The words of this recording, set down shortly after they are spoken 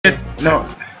No.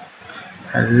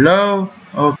 Hello?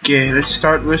 Okay, let's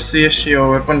start with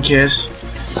CSGO weapon case.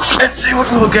 Let's see what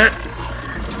we'll get.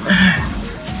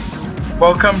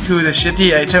 Welcome to the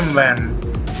shitty item van.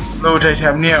 Low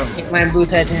titanium. Take my blue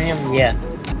titanium, yeah.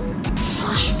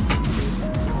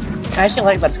 I actually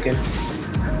like that skin.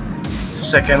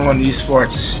 Second one,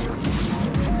 esports.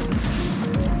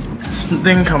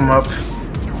 Something come up.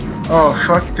 Oh,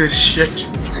 fuck this shit.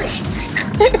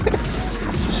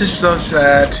 This is so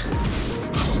sad.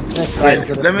 Wait,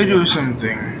 let me do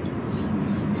something.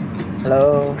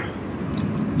 Hello.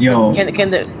 Yo. Can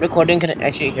the recording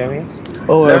actually hear me?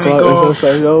 Oh my god, it's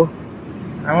so slow.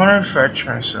 I wanna fetch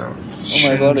myself. Oh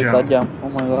my god, it's Satyam. Oh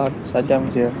my god, Satyam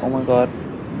is here. Oh my god.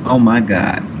 Oh my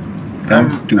god.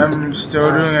 I'm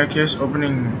still doing a case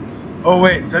opening. Oh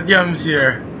wait, Satyam's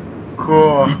here.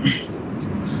 Cool.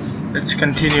 Let's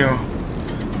continue.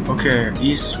 Okay,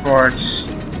 esports.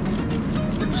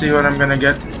 Let's see what I'm gonna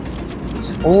get.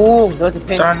 Oh, there's a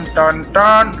pink. Dun dun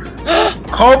dun.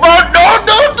 Cobalt, no.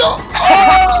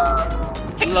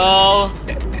 Low.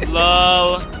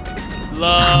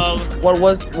 What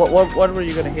were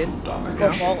you gonna hit?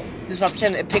 Cobalt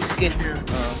disruption, a pink skin. How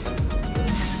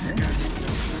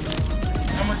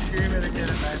much are you gonna get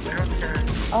at night? I don't care.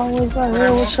 Oh my god,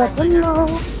 what's up? Hello.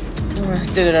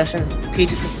 Still the Russian.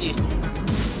 P250.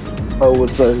 Oh,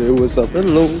 what's up?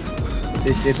 Hello.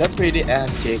 That's pretty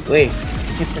antique. Wait.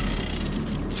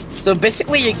 So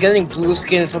basically, you're getting blue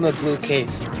skin from the blue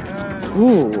case.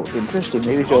 Ooh, interesting.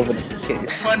 Maybe show open This is the so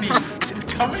case. funny. It's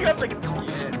coming up like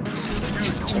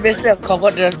Basically, a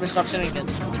cobalt disruption again.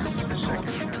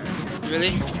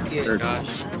 Really? Yeah. Gosh.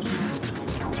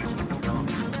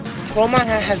 Chroma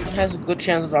has a good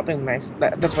chance of dropping knife.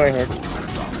 That's what I heard.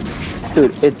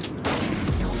 Dude, it's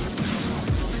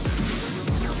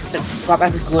Drop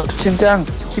as a good. Xinjiang.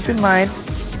 Keep in mind,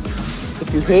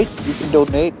 if you hate, you can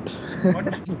donate.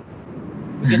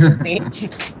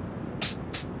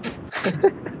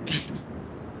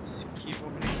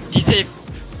 You say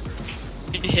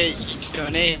hey,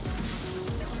 donate.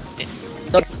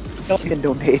 You can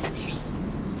donate.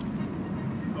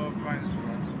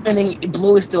 And then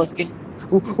blue is still a skin.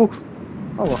 Ooh.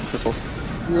 Oh, wonderful.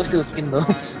 Blue is still a skin though.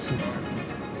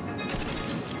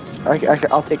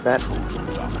 I'll take that.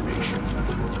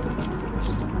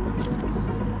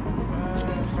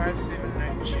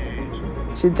 579 change.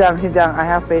 Xinjiang, I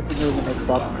have faith in you in the next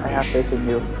box. I have faith in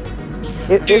you.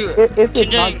 If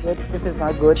it's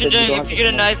not good, then you don't If have you to get a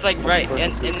come knife like on. right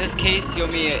in this case, you'll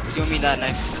me that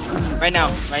knife. Right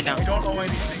now. I don't know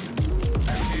anything. I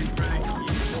paid for the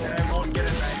key and I won't get a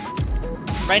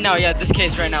knife. Right now, yeah, this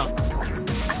case right now.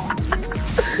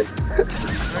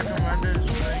 Recommenders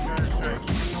trying to strike.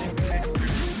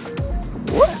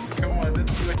 What? Come on,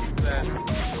 that's fucking sad.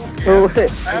 Oh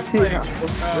wait. I have like,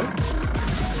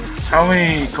 how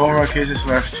many Cobra cases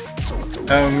left?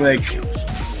 Like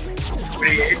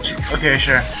 48. Okay,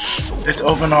 sure. Let's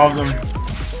open all of them.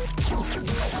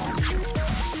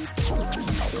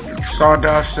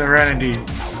 Sawdust Serenity.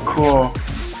 Cool.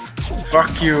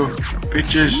 Fuck you,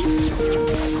 bitches.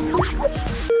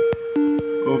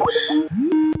 Oops.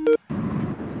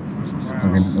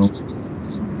 Wow.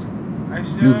 I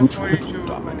still have 42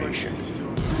 domination.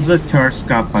 Who's the Charles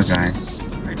Kappa guy? I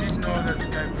didn't know that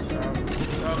Skype was out.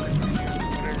 I'll continue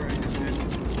whatever I just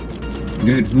did.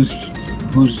 Dude,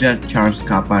 who's that Charles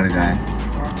Kappa guy?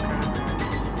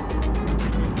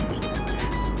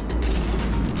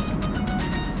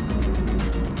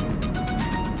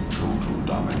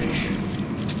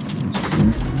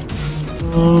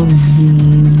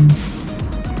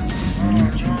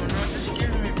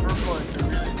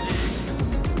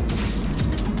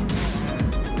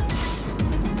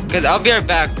 Cause I'll be right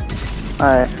back.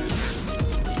 Alright.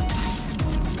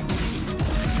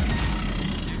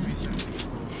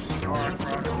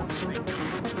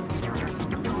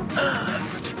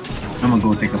 I'm gonna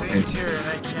go take a piss. Here and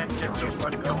I can't get the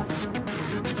fuck up.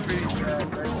 It's pretty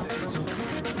sad, right?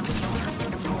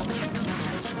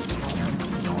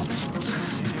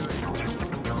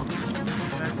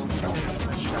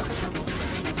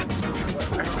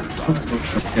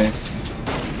 Okay.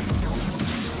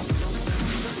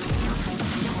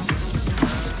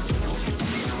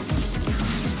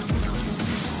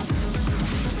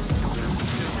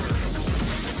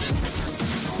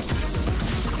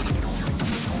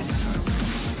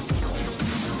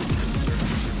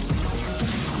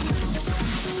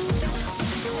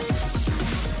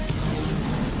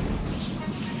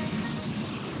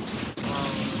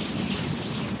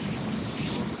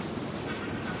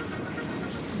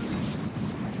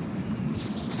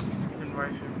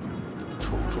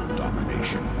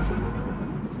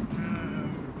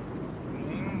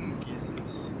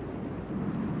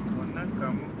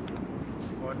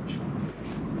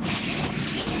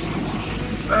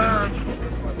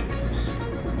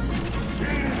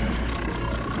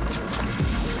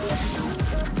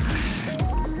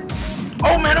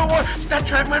 Stat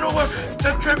track man over!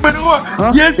 Stat track man over!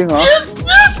 Huh? Yes! Thing off? Yes!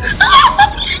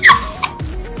 Yes!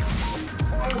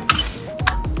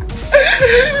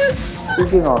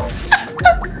 Speaking of,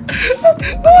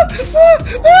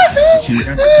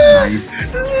 Chinja got a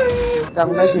knife.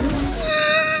 Gang Magic.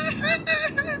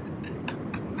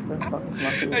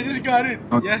 I just got it.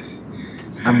 Okay. Yes.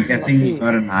 I'm guessing he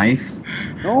got a knife.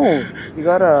 No, you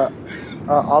got a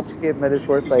ops game that is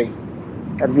worth like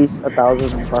at least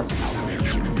 1,000 plus.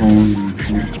 Holy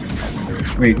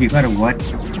shit. Wait, he got a what?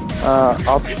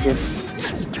 Ops game.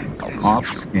 Op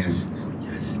skin. Yes.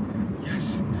 Yes.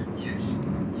 Yes. Yes.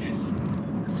 Yes.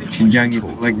 Chinja, you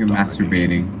look like you're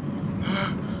masturbating.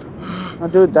 No,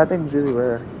 dude, that thing's really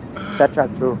rare. Stat track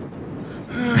true.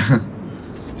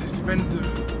 It's expensive.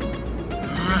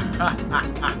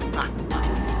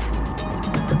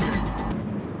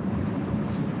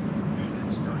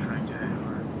 Let's still try to get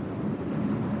it.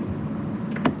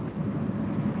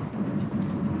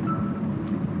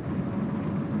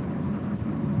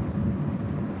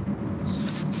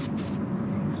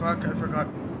 Fuck, I forgot.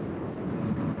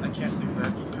 I can't do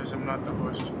that because I'm not the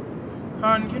host.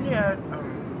 Han, can you add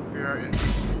Vera in?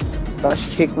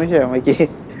 Sash kick me here, Mikey.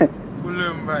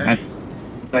 Kulum, bye.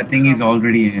 I think he's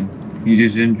already in. He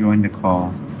just didn't join the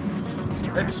call.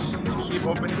 Let's keep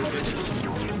opening cases.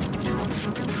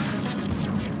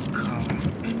 Come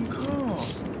and call.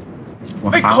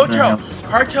 Well, Wait, how the cartel! hell-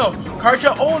 Cartel!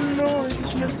 Cartel! Oh no, I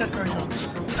just missed that cartel.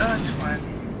 It's fine.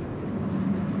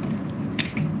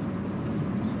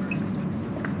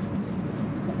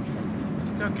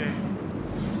 It's okay.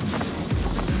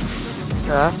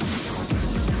 Hả?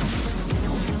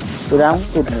 Tôi đang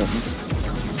tụt ngủ.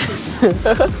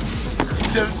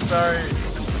 I'm sorry.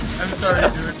 I'm sorry,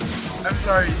 dude. I'm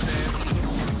sorry, Sam.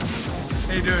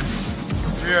 Hey, dude.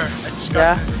 Here, I just got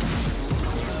Yeah? this.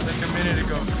 Like a minute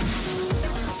ago.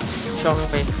 Show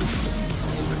me.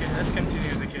 Okay, let's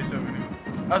continue the case opening.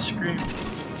 I'll scream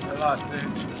a lot,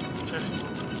 Zane. Just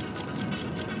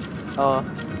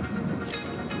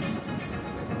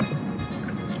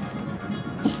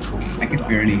I can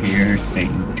barely hear her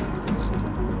sing.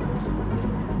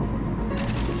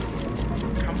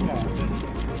 come on.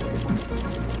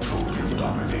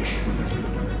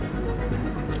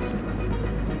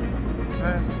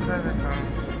 There it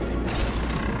comes.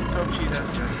 Let's hope she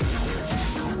does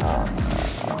good.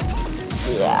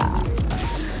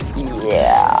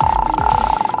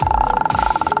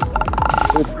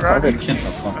 Gravity. Shut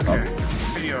the fuck Okay. up.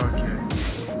 Video okay.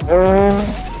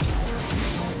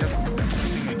 Yep, that's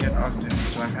something I get often,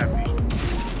 so I'm happy.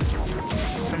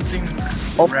 Something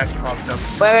red popped up.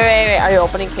 Wait. Are you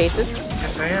opening cases?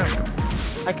 Yes, I am.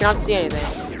 I cannot see anything.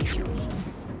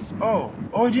 Oh,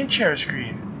 I didn't share a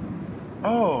screen.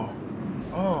 Oh.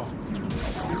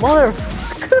 Mother.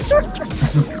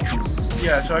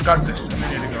 Yeah, so I got this a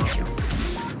minute ago.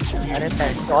 अरे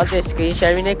paint जो screen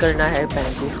share भी नहीं करना है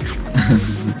paint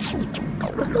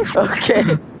Okay.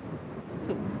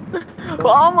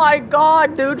 Oh my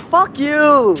god, dude, fuck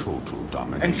you!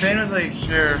 And Sane was like,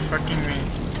 sure, fucking me.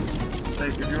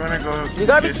 Like, if you wanna go... You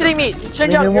gotta be kidding me! You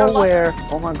change out your Minimal luck. wear.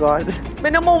 Oh my god.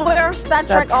 Minimal wear, stat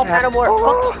track, oh track. man,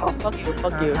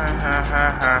 fuck you.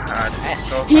 This is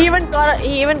so He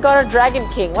funny. even got a Dragon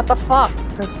King, what the fuck?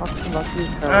 That's fucking lucky.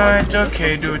 It's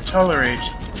okay, dude, tolerate.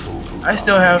 I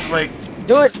still have like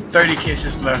Do it! 30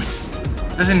 cases left.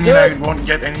 Doesn't mean Dude. I won't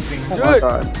get anything. Oh my Dude.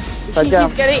 god.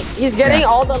 He's getting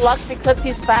all the luck because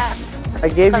he's fat. I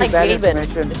gave you Like bad Gaben.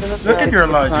 information. Look at your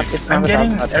It's not- logic. it's not I'm about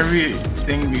getting that.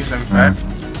 everything because I'm fat.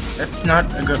 That's not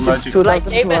a good It's logic.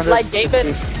 2,250. Like Gaben.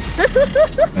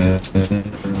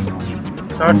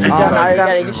 So I now you're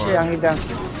getting Dang, shit. dang,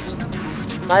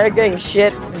 Now you're getting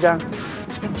shit. dang.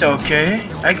 it's okay.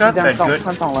 I got that good.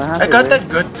 2,250 I got that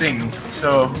good thing. So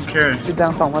who cares? พี่ดั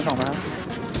ง 2,250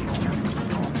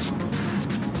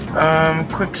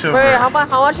 Quicksilver. Wait, how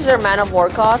much is your Man of War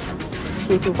cost?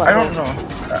 2,250 I don't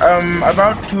know.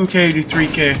 About 2k to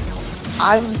 3k.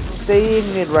 I'm saying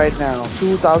it right now.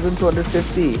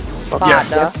 2,250. Yeah.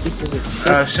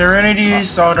 Pada. Serenity,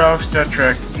 Sawed Off, Star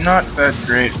Trek. Not that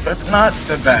great, but not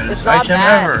the It's baddest not item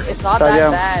bad. ever. It's not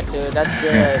Sayang. that bad, dude. That's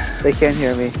good. They can't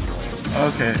hear me.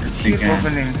 Okay, let's They keep can.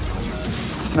 opening.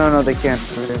 No, they can't.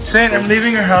 Saying I'm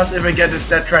leaving your house if I get the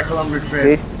Stat Trek along with See?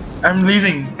 Fred. I'm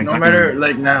leaving, no matter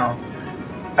like now.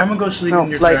 I'm gonna go sleep No, in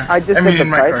your like car. I just mean said the in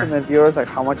my price car. and the viewers like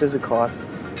how much does it cost?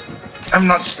 I'm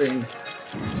not staying.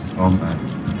 Oh man.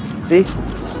 See?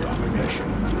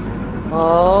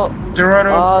 Oh,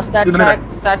 Dorado. Stat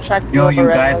Trek. Yo, you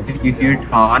Global guys, Red did you hear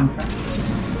Todd?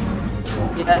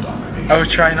 Yes. I was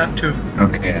trying not to.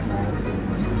 Okay.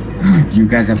 You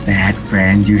guys are bad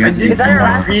friends. You I guys did. Is that your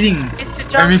I'm last- reading. It's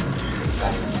to I mean,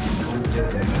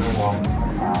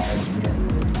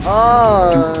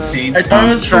 Oh. I thought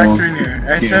it was factory near.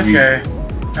 It's okay.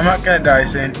 I'm not gonna die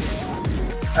soon.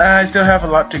 I still have a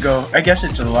lot to go. I guess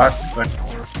it's a lot, but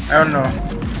I don't know.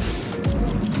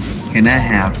 Can I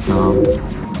have some?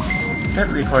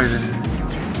 Deadly poison.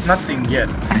 Nothing yet.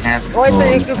 I have some. Wait, so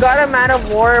you got a man of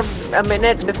war a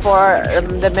minute before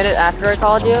the minute after I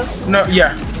called you? No,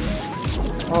 yeah.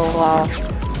 Oh wow.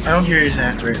 I don't hear you,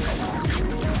 Zach. Wait.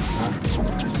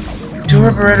 2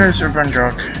 reparators urban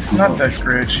joke. Not that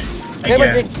great. Yeah,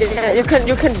 but Again.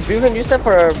 you can use them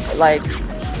for like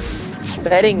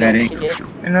betting. And shit.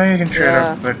 I know you can trade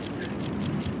up, but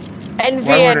NV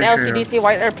Why would and I trade LCDC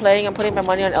White are playing. I'm putting my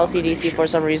money on LCDC for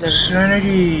some reason.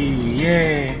 Serenity,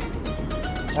 yay.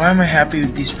 Why am I happy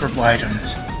with these purple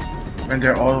items when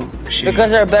they're all shitty?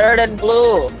 Because they're better than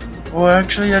blue. Well,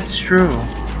 actually, that's true.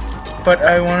 But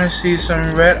I want to see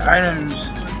some red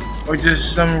items, or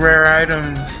just some rare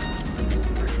items,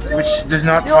 which does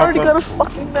not You pop already got a up.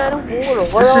 fucking man of war.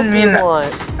 What else do you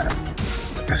want?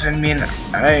 Doesn't mean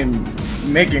I'm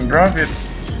making profit,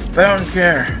 but I don't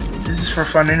care. This is for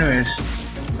fun anyways.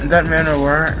 And that man of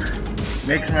war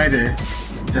makes my day.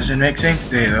 Doesn't make Saints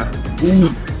Day though.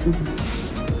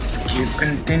 Keep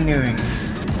continuing.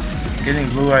 Getting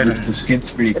blue The items. skin's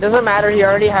pretty. It doesn't matter. He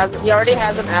already has an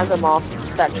Asimov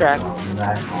stat track.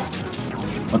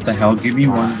 What the hell? Give me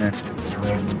one that.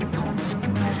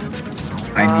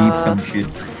 I need some shit.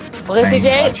 Okay, I need CJ,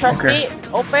 that trust shit.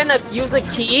 me. Use a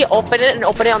key. Open it and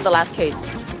open it on the last case.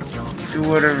 Do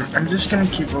whatever. I'm just gonna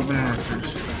keep opening my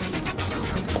first.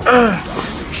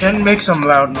 Can make some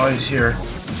loud noise here,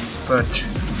 but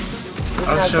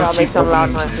I'll make some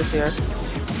loud noises here.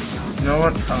 You know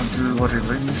what? I'll do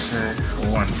whatever you say for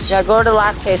once. Yeah, go to the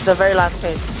last case, the very last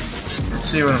case. Let's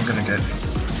see what I'm gonna get.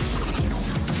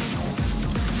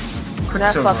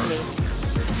 That fucked me.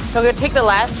 So I'm gonna take the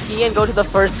last key and go to the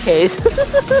first case.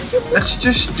 Let's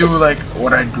just do like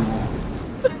what I do.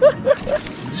 I'm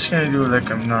just gonna do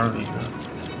like I'm gnarly.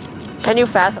 Can you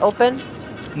fast open?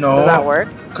 No. Does that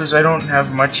work? Because I don't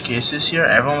have much cases here.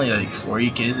 I have only like 40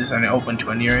 cases and I opened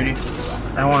 20 already.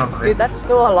 I wanna quit. Dude, that's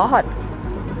still a lot.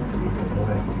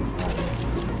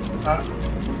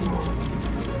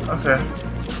 Okay.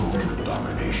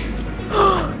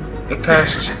 It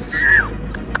passed.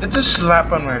 It's a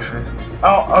slap on my face.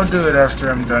 I'll do it after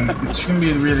I'm done. It's gonna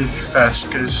be really fast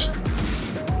because.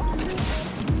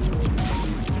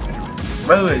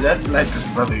 By the way, that light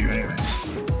doesn't bother you anyways.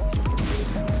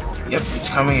 Yep, it's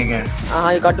coming again.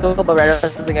 You got to go for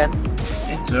Berettas again.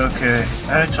 It's okay.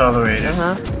 I tolerate it.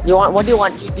 You want? What do you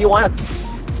want? Do you want?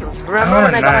 Remember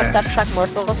want when a I got my knife. step track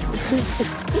Myrtles?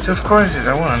 So of course it.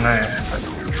 I want a knife, but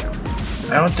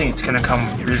I don't think it's gonna come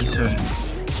really soon.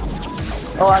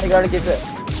 Oh, I gotta give it.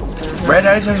 Red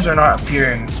items are not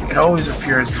appearing. It always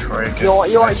appears before I get.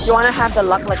 You want to have the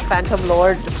luck like Phantom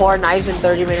Lord, 4 knives in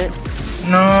 30 minutes?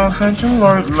 No, Phantom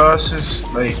Lord losses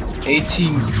like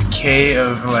 18k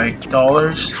of like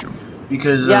dollars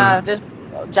because of just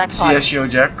jackpot. CSGO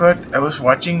jackpot. I was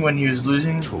watching when he was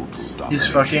losing. He's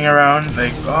fucking around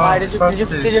like, oh Why, fuck this.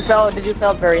 did you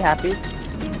feel very happy?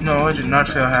 No, I did not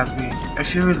feel happy. I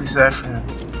feel really sad for him.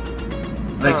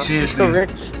 Like He's seriously. so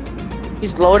rich.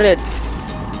 He's loaded.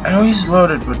 I know he's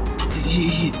loaded, but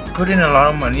he put in a lot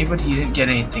of money, but he didn't get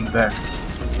anything back.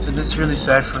 So that's really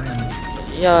sad for him.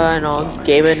 Yeah, I know.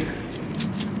 Gaming.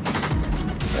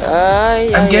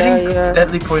 I'm getting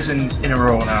deadly poisons in a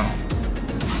row now.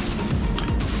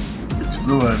 It's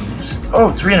blue items.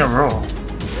 Oh, 3 in a row.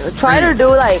 Try to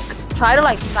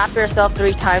slap yourself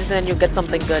 3 times and then you get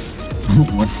something good.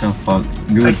 What the fuck?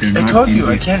 Dude, I told you,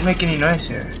 I can't make any noise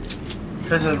here.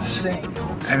 Because of saying.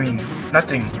 I mean,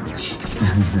 nothing. It's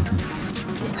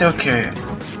okay.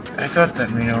 I got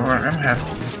that maneuver. I'm happy.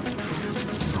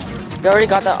 You already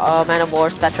got the Man of War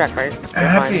stat track, right? I'm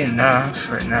happy enough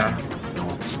right now.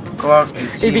 Glock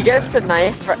 18. If he gets a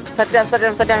knife,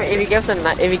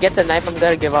 if he gets a knife, I'm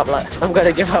gonna give up. I'm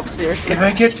gonna give up seriously. If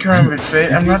I get Karambit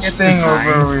Fate, I'm not staying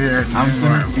over here I'm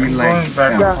anymore. gonna be I'm like, going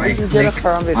back. Yeah, if you get a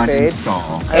Karambit Fate,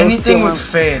 uninstall. Anything with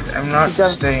Fate, I'm not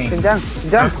staying.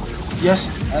 Xinjiang, Yes.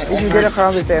 if you get a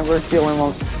Karambit Fate, I'm gonna steal one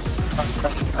more.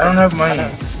 I don't have money.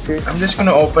 I'm just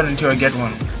gonna open until I get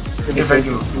one. If I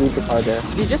do. Leave the card there.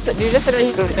 You just said that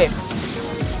he could pay.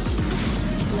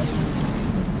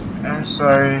 I'm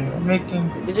sorry.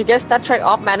 Making. Did you get stat track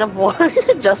off Man of War,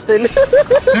 Justin?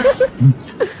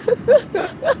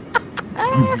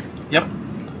 Yep.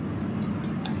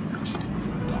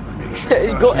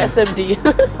 You go SMD.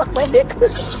 Suck my dick.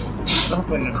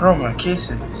 Open the chroma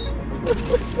cases.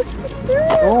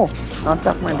 Oh, not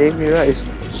suck my dick, Mira is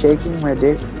shaking my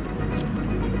dick.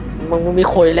 มึงมี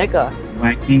คุยเล็กเหรอ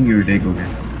Whacking your dick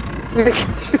again.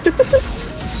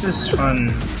 This is fun.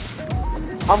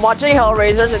 I'm watching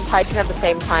Hellraisers and Titan at the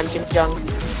same time, Jin Jung.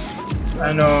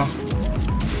 I know.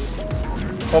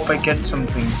 Hope I get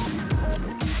something.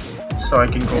 So I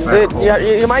can go back home.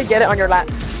 You might get it on your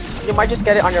You might just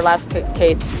get it on your last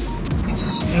case.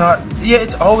 It's not. Yeah,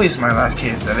 it's always my last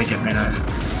case that I get my knife.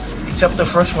 Except the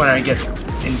first one I get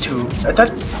into.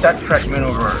 That cracked me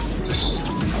over. Just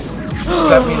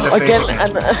slapped me in the face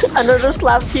again. Another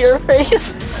slap to your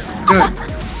face. Dude,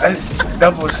 I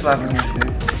double slap in your face.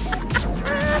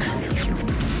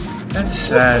 That's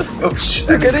sad. Oops.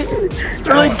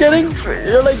 You're like getting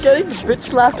bitch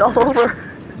slapped all over.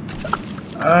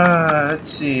 Let's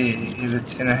see if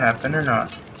it's gonna happen or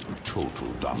not. Total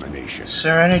domination.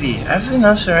 Serenity. I have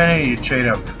enough Serenity to trade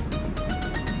up.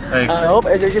 Like, I hope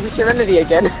it'll give me Serenity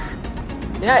again.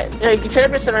 yeah, you can trade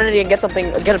up your Serenity and get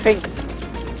something. Get a pink.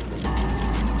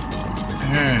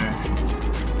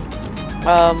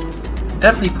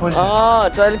 Deadly poison. Oh,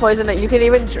 deadly poison. You can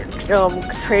even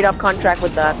trade up contract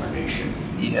with that.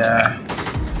 Yeah.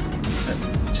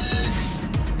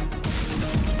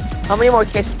 How many more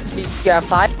cases do you have?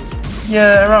 5?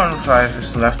 Yeah, around 5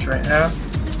 is left right now.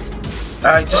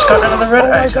 I just got another red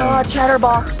item. Oh my god,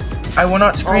 Chatterbox! I will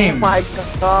not scream. Oh my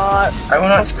god. I will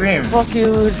not scream. Fuck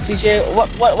you, CJ.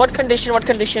 What condition? What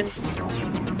condition?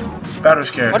 Battle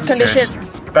scared. What condition?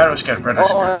 Battle scared, brother.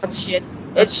 Oh, it's shit.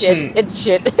 It's shit. It's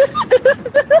shit.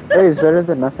 Hey, it's better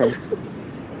than nothing.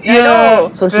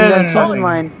 Yeah. So Shinjan, keep in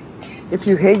mind, if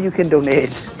you hate, you can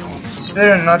donate. It's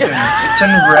better than nothing. It's a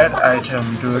red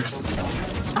item, dude.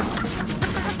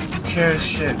 Who cares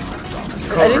shit?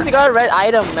 At least you got a red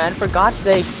item, man. For God's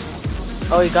sake.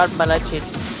 Oh, you got my last shit.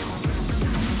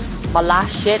 My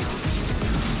last shit.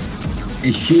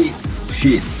 It's shit.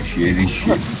 Shit is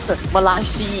shit. My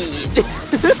last shit.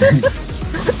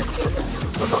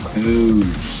 Oh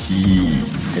shit.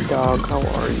 Hey dog, how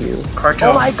are you?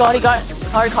 Cartel. Oh my god, he got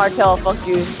hard cartel. Fuck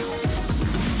you.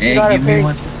 Hey, got give a me pig.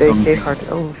 one. AK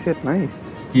cartel. Oh shit, nice.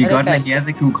 He got like he has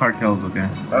like 2 cartels, okay?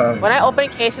 When I open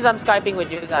cases, I'm Skyping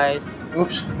with you guys.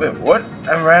 Oops. Wait, what?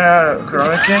 I ran out of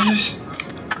Corona cases?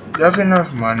 Do you have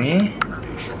enough money?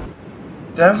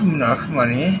 Do you have enough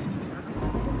money?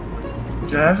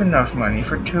 Do I have enough money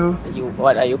for 2? Are you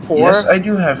what? Are you poor? Yes, I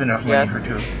do have enough money Yes. for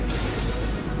 2.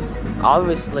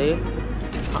 Obviously.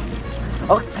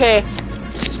 Okay.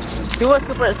 Do a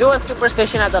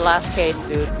superstition at the last case,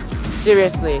 dude.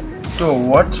 Seriously. Do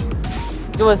what?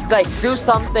 Do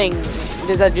something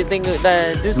that you think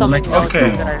do something.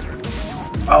 Okay.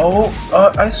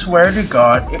 I swear to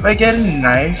God, if I get a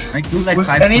knife like with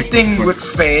anything with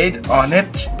fade on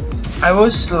it, I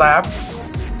will slap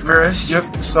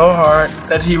Juk so hard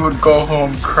that he would go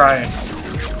home crying.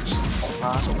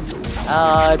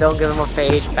 Don't give him a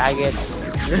fade, faggot.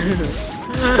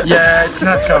 Yeah, it's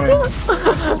not coming.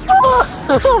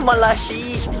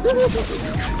 Malashi.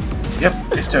 Yep,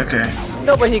 it's okay.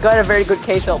 No, but he got a very good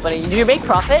case opening. Did you make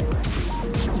profit?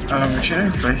 Should I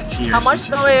place tiers? How much?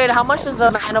 No, wait, how much does the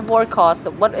man of war cost?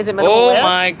 What is it? Minimum Oh wear?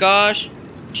 my gosh.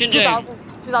 Chinjang.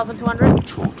 2,200?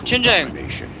 Chinjang.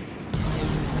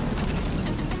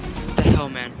 What the hell,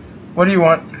 man? What do you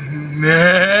want?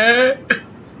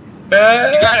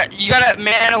 You got a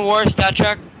man of war stat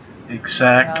check?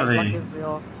 Exactly. Yeah, fuck is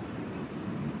real.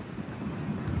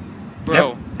 Bro.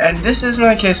 Yep. And this is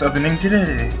my case opening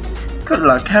today. Good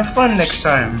luck, have fun next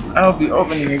time. I'll be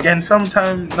opening again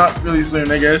sometime, not really soon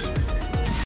I guess.